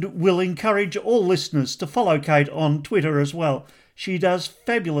 and will encourage all listeners to follow Kate on Twitter as well. She does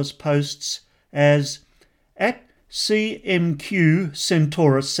fabulous posts as at CMQ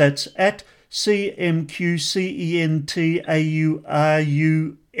Centaurus. That's at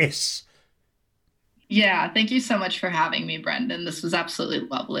CMQCENTAURUS. Yeah, thank you so much for having me, Brendan. This was absolutely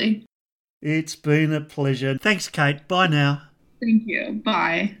lovely. It's been a pleasure. Thanks, Kate. Bye now. Thank you.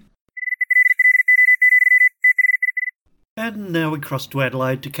 Bye. And now we cross to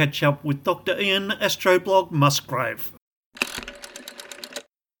Adelaide to catch up with Dr. Ian Astroblog Musgrave.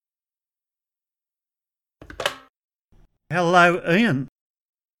 Hello, Ian.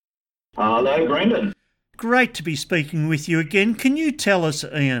 Hello, Brendan. Great to be speaking with you again. Can you tell us,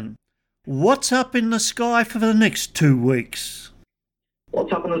 Ian, what's up in the sky for the next 2 weeks?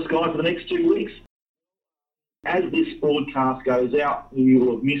 What's up in the sky for the next 2 weeks? As this broadcast goes out, you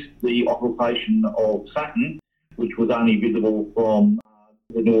will have missed the occultation of Saturn, which was only visible from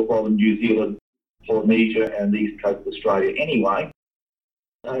the North Island, New Zealand, Polynesia and the east coast of Australia anyway.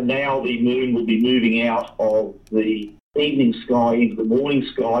 Now the moon will be moving out of the evening sky into the morning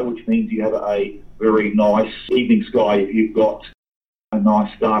sky, which means you have a very nice evening sky if you've got a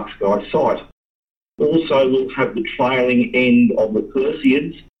nice dark sky sight. Also, we'll have the trailing end of the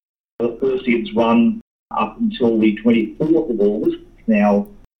Perseids. The Perseids run up until the 24th of August. Now,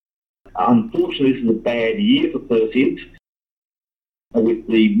 unfortunately, this is a bad year for Perseids, with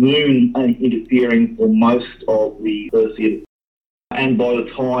the moon interfering for most of the Perseids. And by the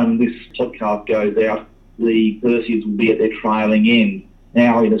time this podcast goes out, the Perseids will be at their trailing end.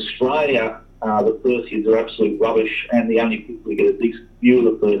 Now, in Australia, the Perseids are absolute rubbish, and the only people who get a decent view of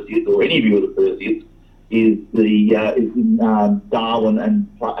the Perseids, or any view of the Perseids, is in Darwin and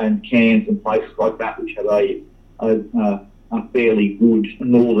Cairns and places like that, which have a fairly good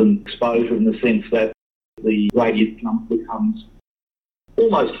northern exposure in the sense that the radius becomes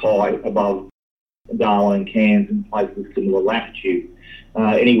almost high above Darwin and Cairns and places of similar latitude.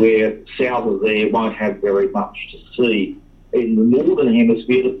 Anywhere south of there won't have very much to see. In the northern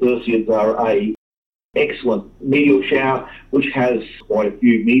hemisphere, the Perseids are a excellent meteor shower, which has quite a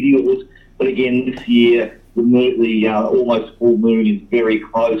few meteors. But again, this year, the almost full moon is very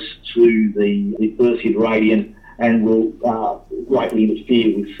close to the Perseid radiant and will greatly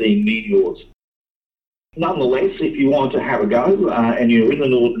interfere with seeing meteors. Nonetheless, if you want to have a go and you're in the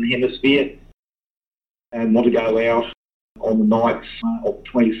northern hemisphere and want to go out on the nights of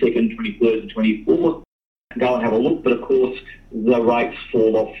 22nd, 23rd and 24th, go and have a look. But of course, the rates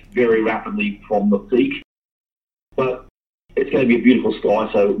fall off very rapidly from the peak. But it's going to be a beautiful sky,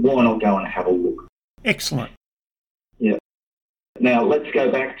 so why not go and have a look? Excellent. Yeah. Now, let's go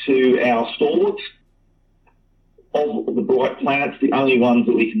back to our stalwarts. Of the bright planets, the only ones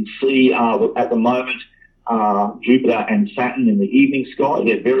that we can see at the moment are Jupiter and Saturn in the evening sky.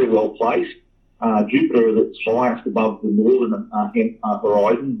 They're very well placed. Jupiter is at its highest above the northern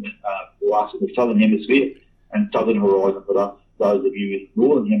horizon for us in the southern hemisphere, and southern horizon for those of you in the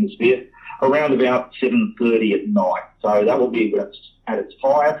northern hemisphere, around about 7:30 at night. So that will be at its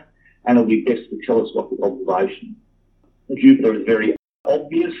highest, and it will be best for telescopic observation. Jupiter is very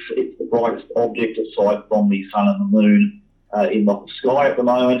obvious. It's the brightest object aside from the sun and the moon in the sky at the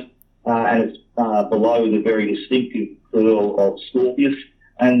moment, and it's below the very distinctive pearl of Scorpius,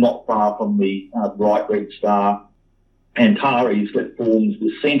 and not far from the bright red star Antares that forms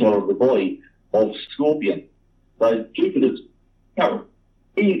the centre of the body of Scorpion. So Jupiter's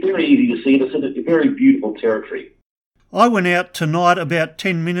very easy to see. It's a very beautiful territory. I went out tonight about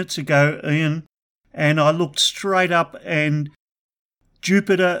 10 minutes ago, Ian, and I looked straight up and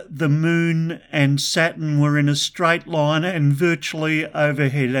Jupiter, the Moon and Saturn were in a straight line and virtually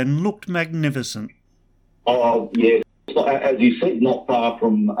overhead and looked magnificent. Oh, yeah. As you said, not far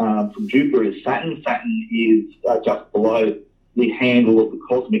from Jupiter is Saturn. Saturn is just below the handle of the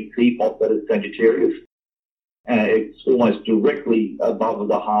cosmic teapot that is Sagittarius. It's almost directly above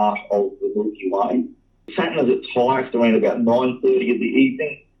the heart of the Milky Way. Saturn is at its highest around about 9:30 of the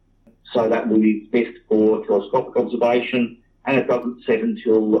evening, so that will be best for telescopic observation, and it doesn't set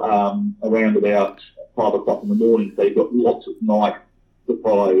until around about 5 o'clock in the morning, so you've got lots of night to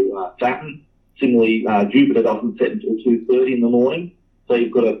follow Saturn. Similarly, Jupiter doesn't set until 2:30 in the morning, so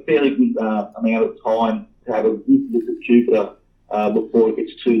you've got a fairly good amount of time to have a good look at Jupiter before it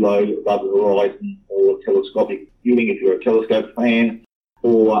gets too low above the horizon for telescopic viewing if you're a telescope fan,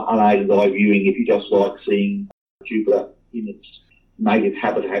 or unaided eye viewing if you just like seeing Jupiter in its native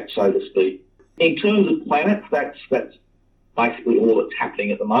habitat, so to speak. In terms of planets, that's basically all that's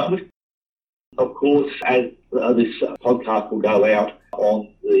happening at the moment. Of course, as this podcast will go out on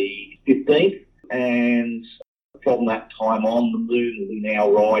the 15th, and from that time on, the moon will be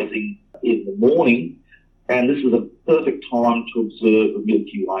now rising in the morning, and this is a perfect time to observe the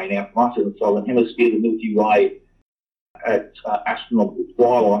Milky Way. Now, for us in the Southern Hemisphere, the Milky Way at astronomical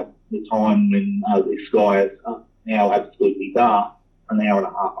twilight, the time when the sky is now absolutely dark, an hour and a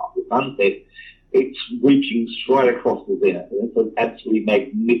half after sunset, it's reaching straight across the zenith. It's an absolutely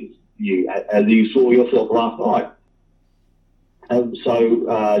magnificent view, as you saw yourself last night.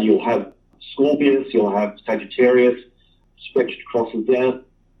 So you'll have Scorpius, you'll have Sagittarius stretched across the zenith.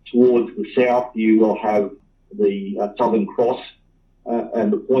 Towards the south, you will have the Southern Cross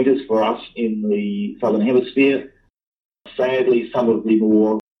and the pointers for us in the Southern Hemisphere. Sadly, some of the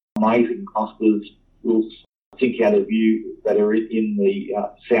more amazing clusters will sink out of view that are in the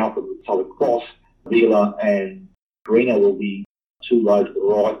south of the Southern Cross. Vela and Carina will be too low to the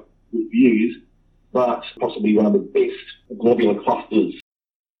right with views, but possibly one of the best globular clusters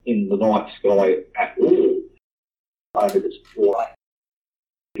in the night sky at all over this quarter.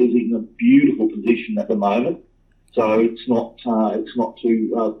 It is in a beautiful position at the moment, so it's not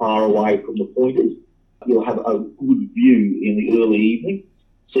too far away from the pointers. You'll have a good view in the early evening,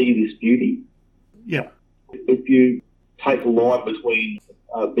 see this beauty. Yeah. If you take a line between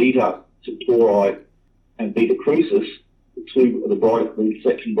Beta Centauri and Beta Crucis, the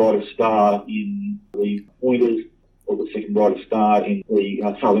second brightest star in the pointers, or the second brightest star in the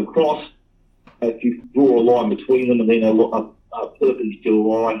Southern Cross, if you draw a line between them and then a perpendicular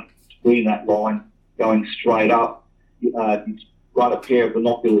line between that line going straight up, you run a pair of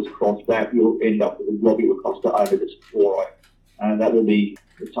binoculars across that, you'll end up with a globular cluster over this Centauri. And that will be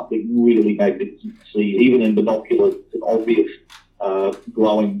something really magnificent to see. Even in binoculars, it's an obvious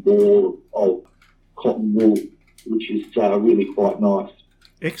glowing ball of cotton wool, which is really quite nice.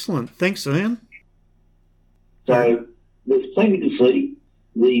 Excellent. Thanks, Ian. So there's plenty to see.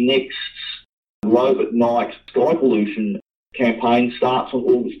 The next Globe at Night Sky Pollution campaign starts on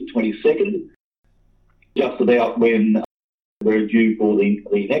August the 22nd, just about when we're due for the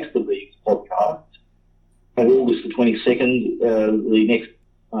next of these podcasts. At August the 22nd, the next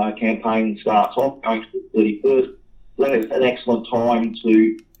campaign starts off, going to the 31st. That is an excellent time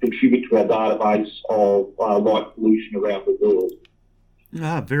to contribute to our database of light pollution around the world.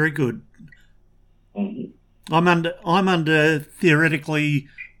 Ah, very good. Mm-hmm. I'm under theoretically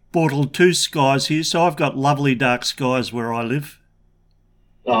Bortle 2 skies here, so I've got lovely dark skies where I live.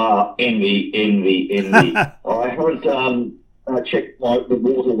 Envy. I haven't checked the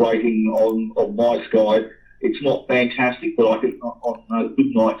water rating on my sky. It's not fantastic, but I can, on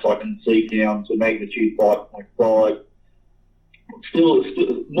good nights I can see down to magnitude 5.5. Still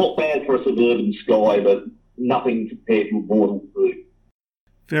not bad for a suburban sky, but nothing compared to a Bortle 2.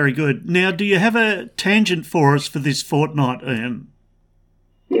 Very good. Now, do you have a tangent for us for this fortnight, Ian?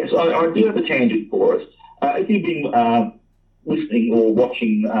 Yes, I do have a tangent for us. If you've been listening or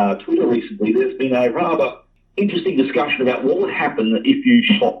watching Twitter recently, there's been a rather interesting discussion about what would happen if you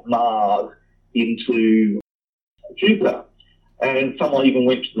shot Mars into Jupiter. And someone even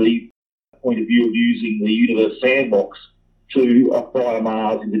went to the point of view of using the Universe Sandbox to fire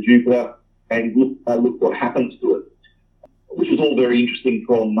Mars into Jupiter and look what happens to it, which is all very interesting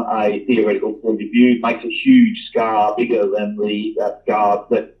from a theoretical point of view. It makes a huge scar, bigger than the scars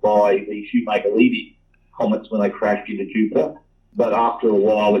left by the Shoemaker-Levy comets when they crashed into Jupiter. But after a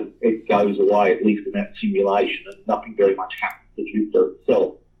while, it goes away, at least in that simulation, and nothing very much happens to Jupiter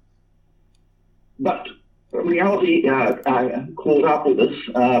itself. But reality caught up with us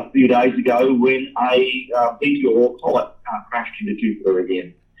a few days ago when a meteor comet crashed into Jupiter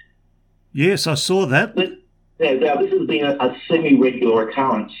again. Yes, I saw that. Now, this has been a semi-regular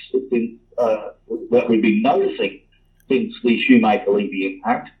occurrence since, that we've been noticing since the Shoemaker-Levy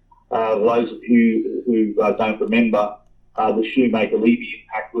impact. Those of you who don't remember, the Shoemaker-Levy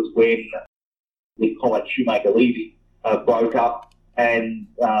impact was when the comet Shoemaker-Levy broke up, and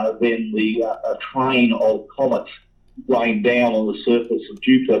then a train of comets rained down on the surface of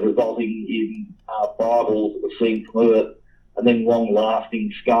Jupiter, resulting in fireballs that were seen from Earth, and then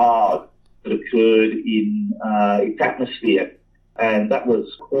long-lasting scars that occurred in its atmosphere. And that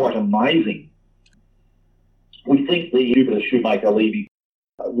was quite amazing. We think the Jupiter Shoemaker-Levy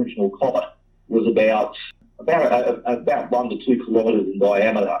original comet was about 1 to 2 kilometres in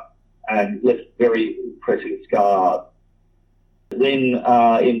diameter and left very impressive scars. Then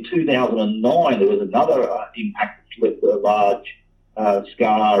in 2009 there was another impact which left a large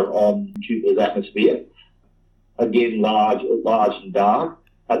scar on Jupiter's atmosphere. Again, large and dark.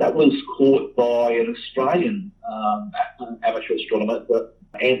 That was caught by an Australian amateur astronomer,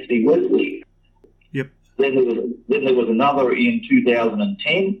 Anthony Wesley. Yep. Then there was another in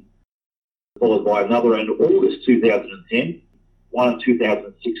 2010. followed by another in August 2010, one in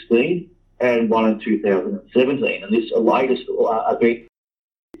 2016, and one in 2017. And this latest event,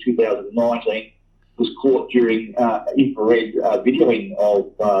 2019, was caught during infrared videoing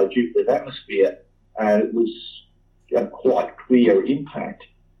of Jupiter's atmosphere, and it was a quite clear impact.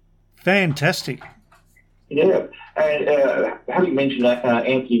 Fantastic. Yeah, and having mentioned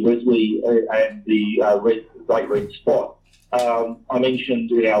Anthony Wesley and the Great Red Spot, I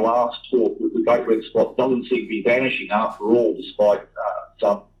mentioned in our last talk that the Great Red Spot doesn't seem to be vanishing after all, despite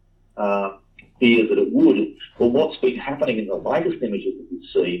some fears that it would. Well, what's been happening in the latest images that we've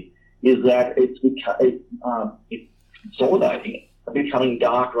seen is that it's consolidating and becoming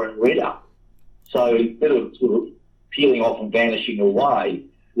darker and redder. So instead of sort of peeling off and vanishing away,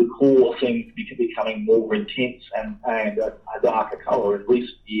 the core seems to be becoming more intense and a darker colour. In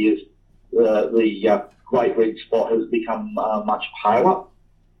recent years, the Great Red Spot has become much paler.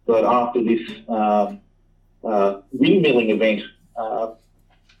 But after this windmilling event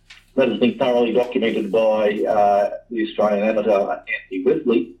that has been thoroughly documented by the Australian amateur Anthony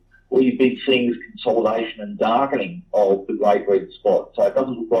Wesley, we've been seeing this consolidation and darkening of the Great Red Spot. So it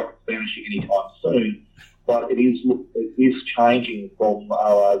doesn't look like it's vanishing anytime soon, but it is changing from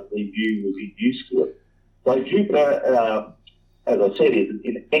the view we've been used to it. So Jupiter, as I said, is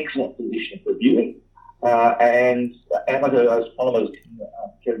in an excellent position for viewing, and amateur astronomers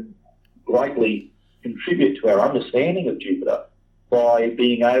can greatly contribute to our understanding of Jupiter by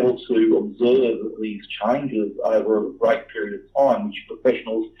being able to observe these changes over a great period of time, which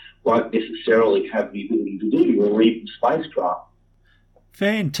professionals won't necessarily have the ability to do, or even spacecraft.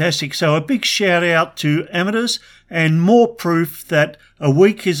 Fantastic. So a big shout out to amateurs, and more proof that a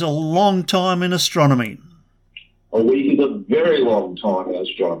week is a long time in astronomy. A week is a very long time in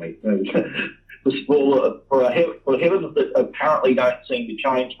astronomy. For heavens that apparently don't seem to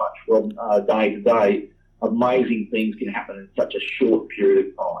change much from day to day, amazing things can happen in such a short period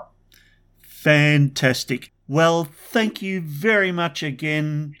of time. Fantastic. Well, thank you very much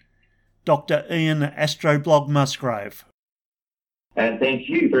again, Dr. Ian Astroblog Musgrave. And thank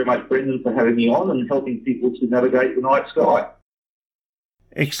you very much, Brendan, for having me on and helping people to navigate the night sky.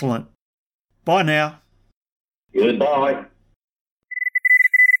 Excellent. Bye now. Goodbye.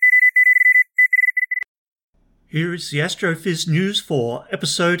 Here is the Astrophys News for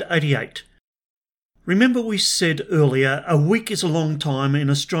episode 88. Remember we said earlier a week is a long time in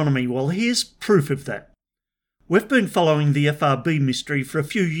astronomy. Well, here's proof of that. We've been following the FRB mystery for a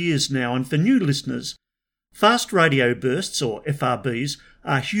few years now, and for new listeners, fast radio bursts, or FRBs,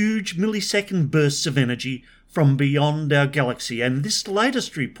 are huge millisecond bursts of energy from beyond our galaxy, and this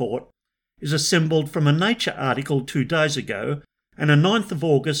latest report is assembled from a Nature article 2 days ago and a 9th of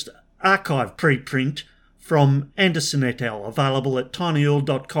August archive preprint from Anderson et al., available at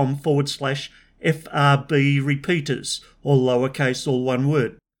tinyurl.com/FRB repeaters, all lowercase, all one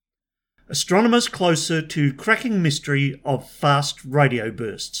word. Astronomers closer to cracking mystery of fast radio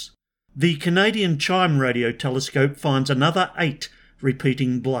bursts. The Canadian CHIME radio telescope finds another 8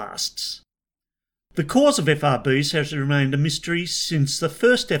 repeating blasts. The cause of FRBs has remained a mystery since the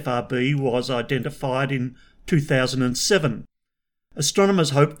first FRB was identified in 2007.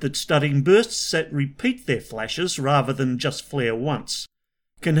 Astronomers hope that studying bursts that repeat their flashes rather than just flare once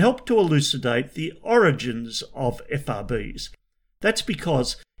can help to elucidate the origins of FRBs. That's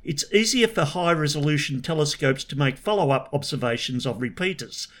because it's easier for high-resolution telescopes to make follow-up observations of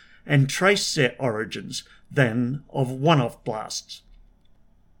repeaters and trace their origins than of one-off blasts.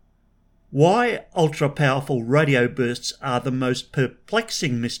 Why ultra-powerful radio bursts are the most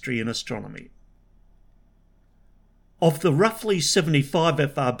perplexing mystery in astronomy. Of the roughly 75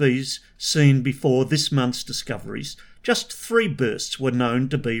 FRBs seen before this month's discoveries, just 3 bursts were known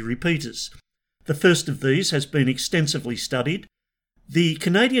to be repeaters. The first of these has been extensively studied. The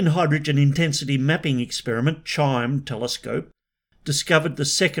Canadian Hydrogen Intensity Mapping Experiment, CHIME telescope, discovered the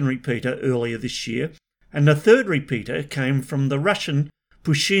second repeater earlier this year, and the third repeater came from the Russian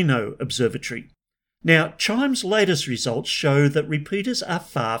Pushchino Observatory. Now, CHIME's latest results show that repeaters are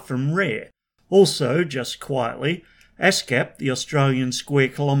far from rare. Also, just quietly, ASCAP, the Australian Square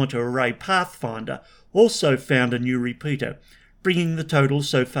Kilometre Array Pathfinder, also found a new repeater, bringing the total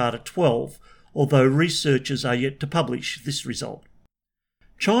so far to 12, although researchers are yet to publish this result.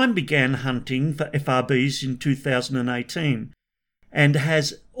 CHIME began hunting for FRBs in 2018 and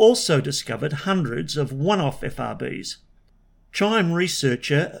has also discovered hundreds of one-off FRBs. CHIME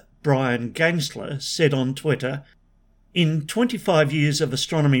researcher Brian Gaensler said on Twitter, "In 25 years of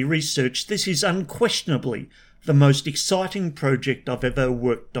astronomy research, this is unquestionably the most exciting project I've ever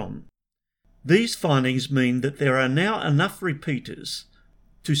worked on. These findings mean that there are now enough repeaters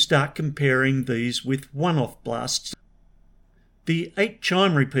to start comparing these with one-off blasts. The 8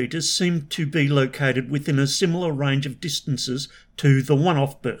 chime repeaters seem to be located within a similar range of distances to the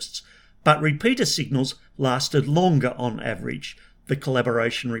one-off bursts, but repeater signals lasted longer on average, the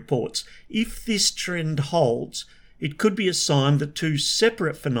collaboration reports. If this trend holds, it could be a sign that 2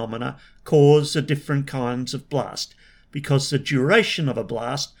 separate phenomena cause the different kinds of blast, because the duration of a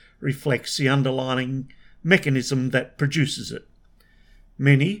blast reflects the underlying mechanism that produces it.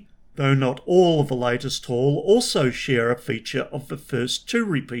 Many, though not all of the latest haul, also share a feature of the first 2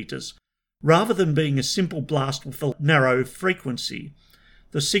 repeaters. Rather than being a simple blast with a narrow frequency,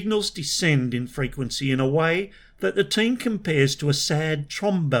 the signals descend in frequency in a way that the team compares to a sad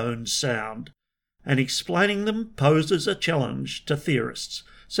trombone sound, and explaining them poses a challenge to theorists.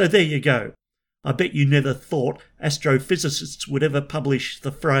 So there you go. I bet you never thought astrophysicists would ever publish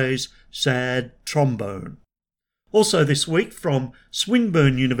the phrase sad trombone. Also this week from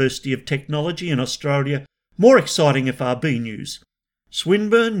Swinburne University of Technology in Australia, more exciting FRB news.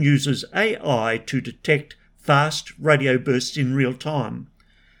 Swinburne uses AI to detect fast radio bursts in real time.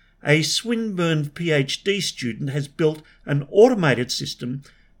 A Swinburne PhD student has built an automated system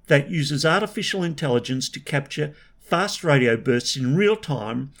that uses artificial intelligence to capture fast radio bursts in real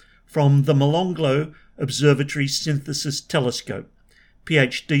time from the Molonglo Observatory Synthesis Telescope.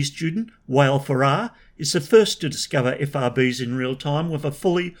 PhD student Wael Farrar is the first to discover FRBs in real time with a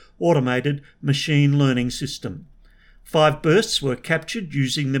fully automated machine learning system. 5 bursts were captured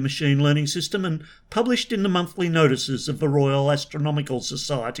using the machine learning system and published in the monthly notices of the Royal Astronomical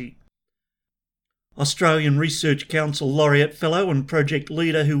Society. Australian Research Council Laureate Fellow and Project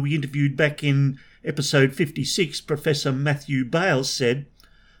Leader who we interviewed back in episode 56, Professor Matthew Bales, said,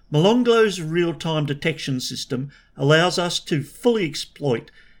 Molonglo's real-time detection system allows us to fully exploit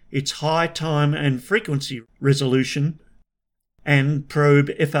its high time and frequency resolution and probe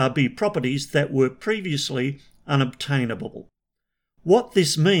FRB properties that were previously unobtainable. What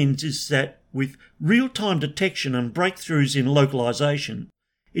this means is that with real-time detection and breakthroughs in localization,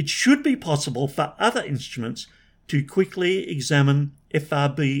 it should be possible for other instruments to quickly examine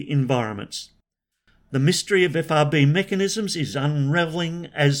FRB environments. The mystery of FRB mechanisms is unravelling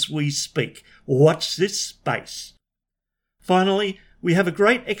as we speak. Watch this space. Finally, we have a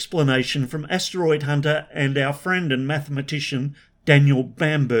great explanation from asteroid hunter and our friend and mathematician Daniel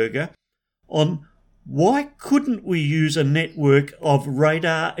Bamberger on why couldn't we use a network of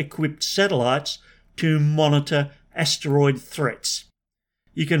radar-equipped satellites to monitor asteroid threats.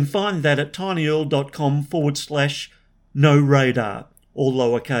 You can find that at tinyurl.com/no radar, all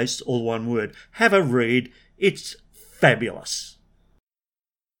lowercase, all one word. Have a read. It's fabulous.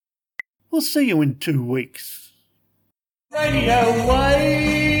 We'll see you in 2 weeks. Radio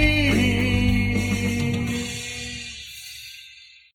Wave!